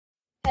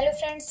Hello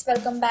friends,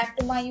 welcome back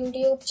to my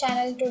YouTube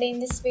channel. Today in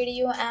this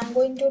video I am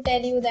going to tell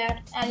you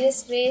that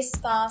Alias Grace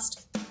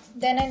cast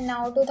Then and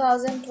Now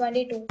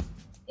 2022.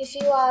 If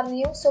you are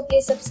new, so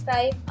please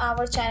subscribe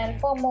our channel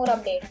for more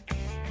updates.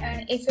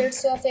 And if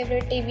it's your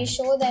favorite TV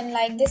show, then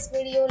like this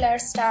video.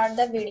 Let's start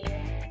the video.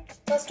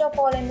 First of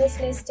all in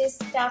this list is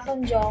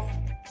Stephen Joff,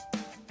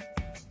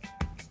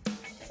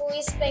 who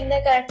is playing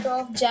the character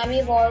of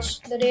Jamie Walsh.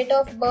 The date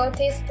of birth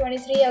is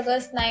 23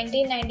 August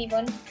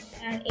 1991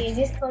 and age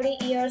is 30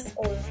 years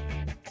old.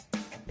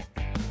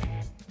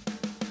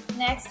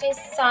 Next is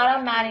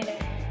Sarah Marilyn,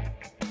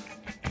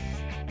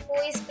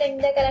 who is playing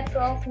the character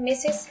of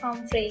Mrs.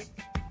 Humphrey.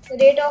 The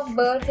date of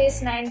birth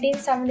is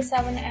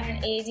 1977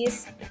 and age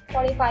is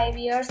 45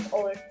 years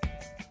old.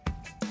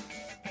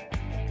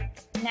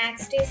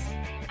 Next is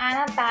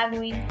Anna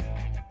Paquin,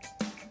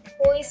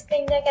 who is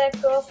playing the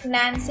character of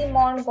Nancy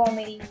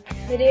Montgomery.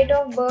 The date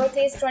of birth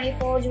is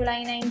 24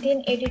 July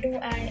 1982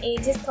 and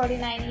age is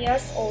 39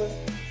 years old.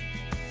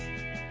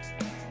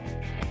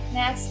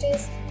 Next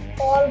is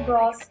Paul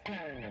Gross,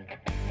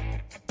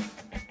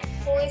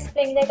 who is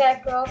playing the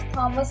character of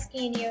Thomas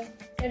Kinnear.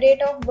 The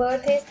date of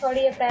birth is 30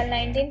 April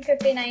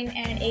 1959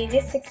 and age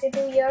is 62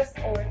 years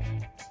old.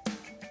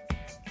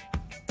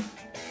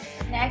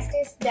 Next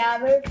is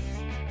David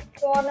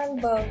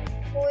Cronenberg,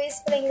 who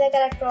is playing the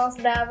character of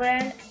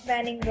Reverend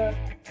Benninger.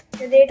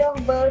 The date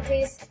of birth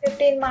is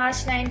 15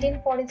 March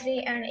 1943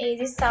 and age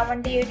is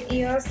 78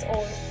 years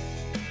old.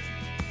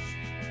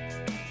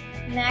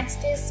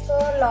 Next is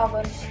Kerr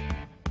Logan,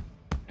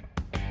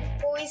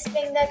 who is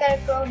playing the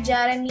character of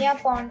Jeremiah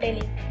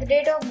Pontelli. The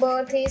date of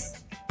birth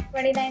is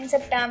 29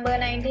 September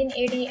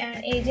 1980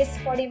 and age is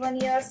 41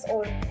 years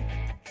old.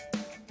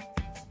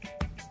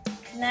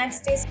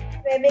 Next is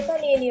Rebecca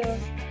Lillier,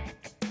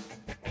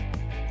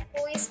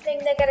 who is playing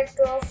the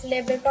character of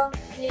Rebecca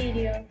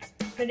Lillier.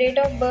 The date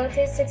of birth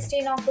is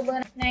 16 October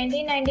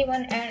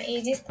 1991 and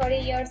age is 30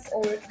 years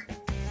old.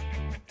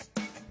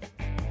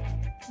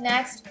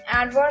 Next,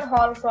 Edward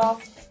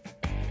Holcroft,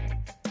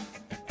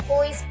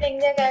 who is playing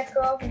the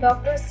character of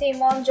Dr.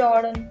 Simon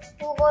Jordan,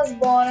 who was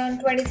born on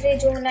 23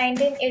 June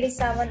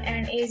 1987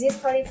 and age is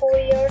 34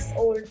 years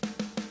old.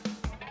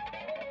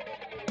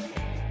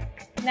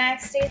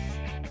 Next is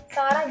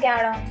Sarah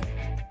Gadon,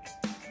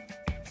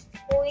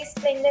 who is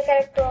playing the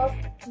character of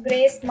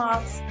Grace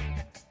Marks,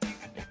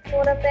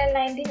 4 April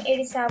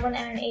 1987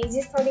 and age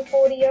is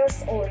 34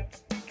 years old.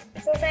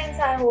 So friends,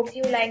 I hope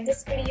you like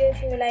this video.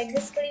 If you like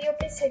this video,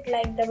 please hit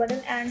like the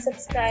button and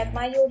subscribe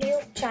my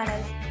YouTube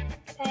channel.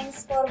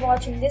 Thanks for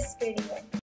watching this video.